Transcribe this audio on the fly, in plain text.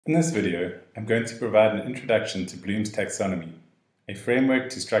In this video, I'm going to provide an introduction to Bloom's taxonomy, a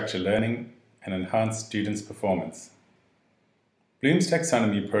framework to structure learning and enhance students' performance. Bloom's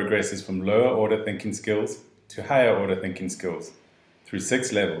taxonomy progresses from lower order thinking skills to higher order thinking skills through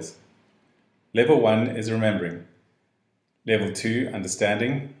 6 levels. Level 1 is remembering, Level 2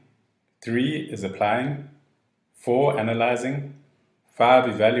 understanding, 3 is applying, 4 analyzing, 5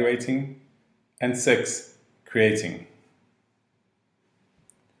 evaluating, and 6 creating.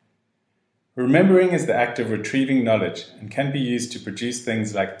 Remembering is the act of retrieving knowledge and can be used to produce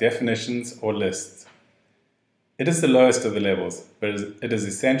things like definitions or lists. It is the lowest of the levels, but it is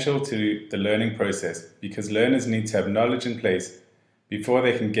essential to the learning process because learners need to have knowledge in place before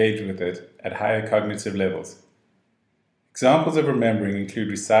they can engage with it at higher cognitive levels. Examples of remembering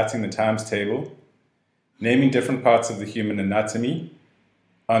include reciting the times table, naming different parts of the human anatomy,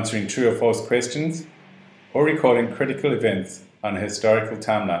 answering true or false questions, or recalling critical events on a historical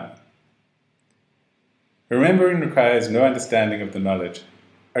timeline. Remembering requires no understanding of the knowledge,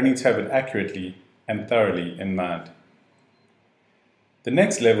 only to have it accurately and thoroughly in mind. The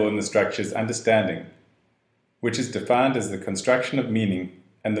next level in the structure is understanding, which is defined as the construction of meaning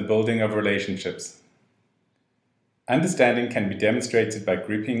and the building of relationships. Understanding can be demonstrated by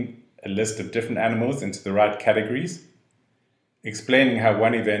grouping a list of different animals into the right categories, explaining how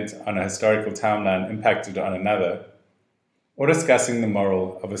one event on a historical timeline impacted on another, or discussing the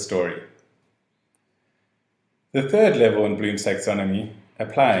moral of a story. The third level in Bloom's taxonomy,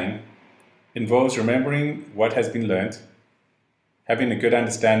 applying, involves remembering what has been learnt, having a good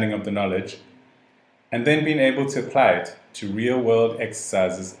understanding of the knowledge, and then being able to apply it to real-world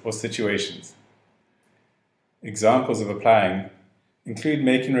exercises or situations. Examples of applying include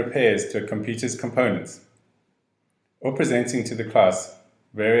making repairs to a computer's components, or presenting to the class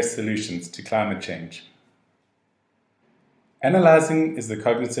various solutions to climate change. Analyzing is the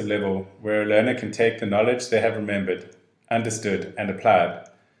cognitive level where a learner can take the knowledge they have remembered, understood, and applied,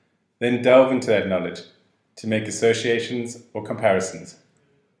 then delve into that knowledge to make associations or comparisons.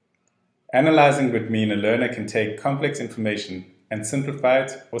 Analyzing would mean a learner can take complex information and simplify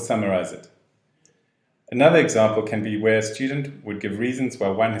it or summarize it. Another example can be where a student would give reasons why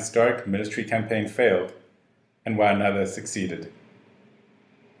one historic military campaign failed and why another succeeded.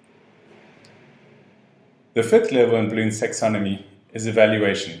 The fifth level in Bloom's taxonomy is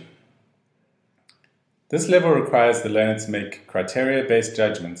evaluation. This level requires the learner to make criteria-based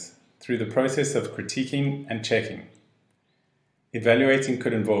judgments through the process of critiquing and checking. Evaluating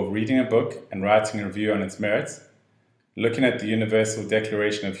could involve reading a book and writing a review on its merits, looking at the Universal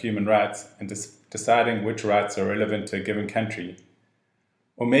Declaration of Human Rights and deciding which rights are relevant to a given country,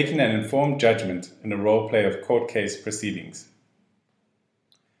 or making an informed judgment in a role play of court case proceedings.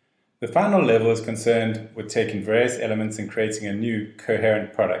 The final level is concerned with taking various elements and creating a new,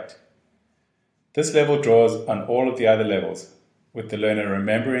 coherent product. This level draws on all of the other levels, with the learner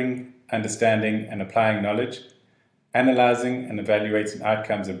remembering, understanding, and applying knowledge, analyzing and evaluating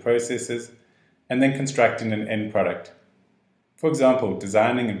outcomes and processes, and then constructing an end product. For example,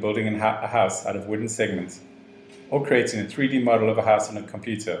 designing and building a house out of wooden segments, or creating a 3D model of a house on a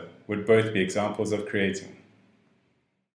computer would both be examples of creating.